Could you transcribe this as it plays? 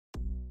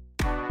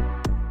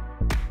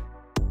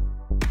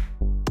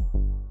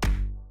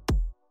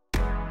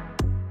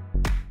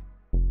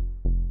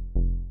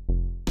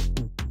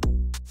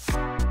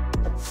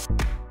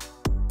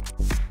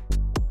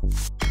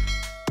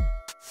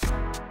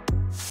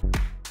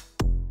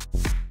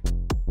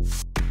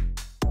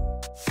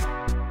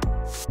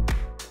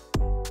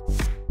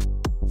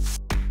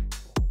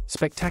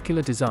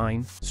Spectacular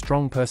design,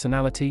 strong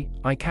personality,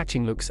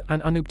 eye-catching looks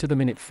and an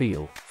up-to-the-minute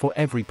feel for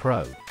every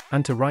pro,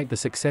 and to write the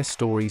success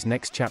story's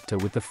next chapter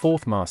with the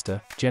fourth Master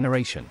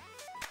generation.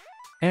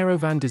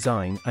 Aerovan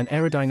design and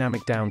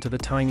aerodynamic down to the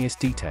tiniest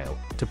detail,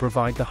 to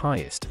provide the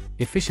highest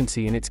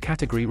efficiency in its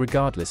category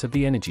regardless of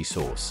the energy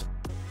source.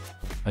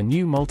 A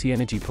new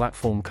multi-energy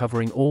platform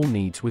covering all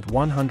needs with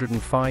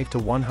 105 to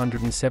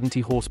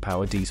 170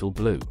 horsepower diesel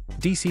blue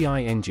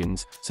DCI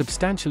engines,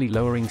 substantially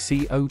lowering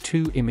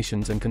CO2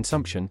 emissions and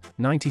consumption,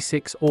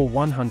 96 or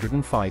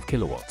 105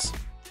 kilowatts.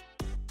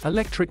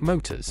 Electric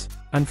motors,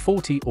 and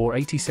 40 or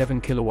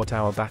 87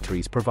 kilowatt-hour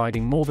batteries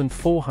providing more than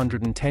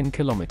 410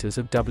 kilometers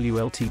of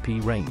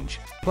WLTP range,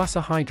 plus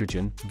a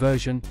hydrogen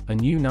version, a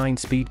new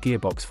 9-speed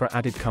gearbox for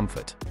added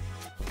comfort.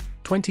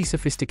 20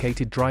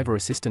 sophisticated driver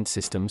assistance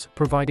systems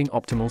providing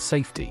optimal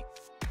safety.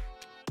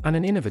 And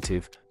an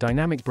innovative,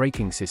 dynamic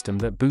braking system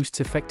that boosts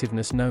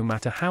effectiveness no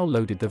matter how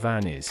loaded the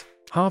van is,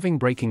 halving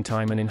braking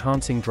time and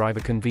enhancing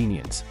driver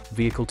convenience.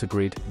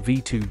 Vehicle-to-grid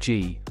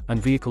V2G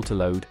and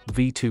vehicle-to-load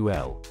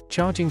V2L.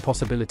 Charging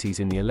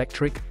possibilities in the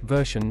electric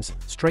versions,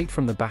 straight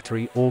from the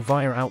battery or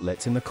via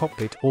outlets in the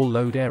cockpit or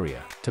load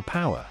area, to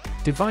power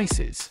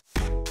devices.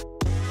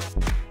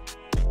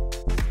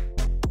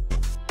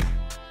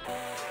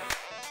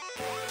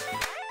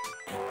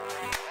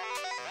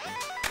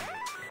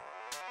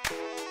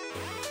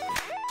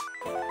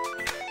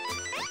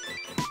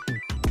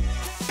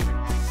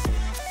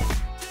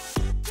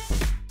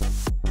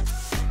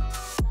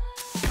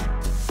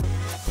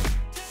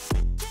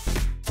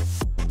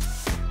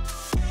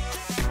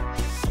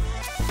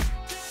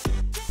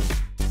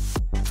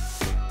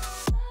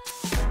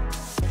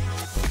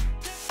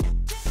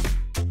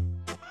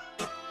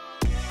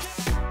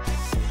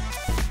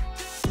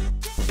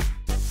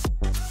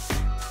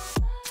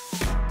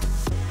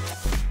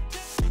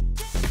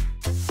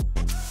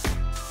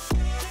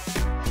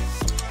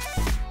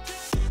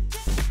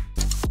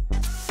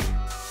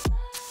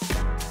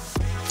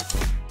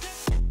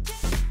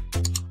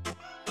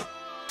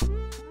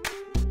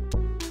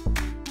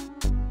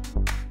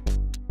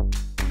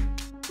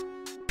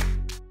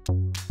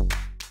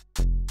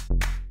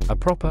 A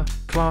proper,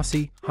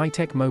 classy,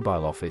 high-tech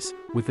mobile office,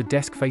 with the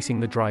desk facing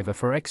the driver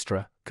for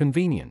extra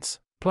convenience,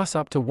 plus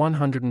up to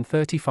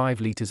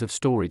 135 liters of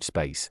storage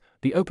space,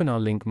 the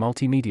OpenR-Link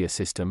multimedia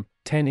system,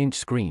 10-inch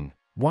screen,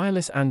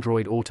 wireless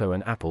Android Auto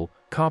and Apple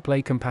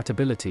CarPlay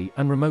compatibility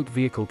and remote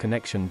vehicle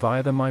connection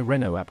via the My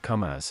Renault app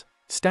come as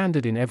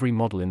standard in every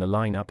model in the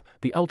lineup.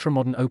 The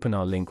ultra-modern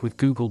OpenR-Link with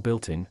Google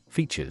built-in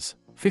features,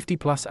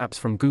 50-plus apps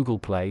from Google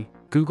Play,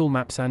 Google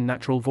Maps and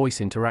natural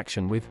voice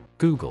interaction with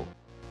Google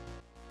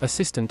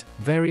Assistant.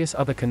 Various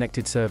other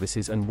connected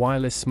services and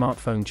wireless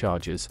smartphone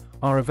chargers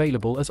are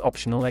available as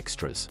optional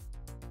extras.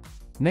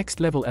 Next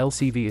level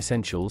LCV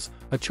essentials,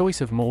 a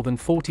choice of more than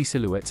 40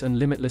 silhouettes and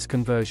limitless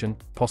conversion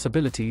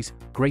possibilities,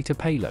 greater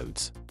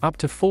payloads, up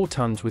to 4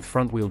 tons with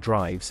front-wheel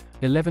drives,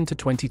 11 to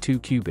 22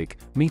 cubic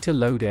meter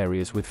load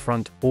areas with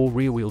front or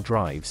rear-wheel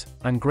drives,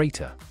 and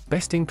greater,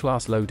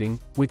 best-in-class loading,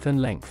 width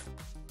and length.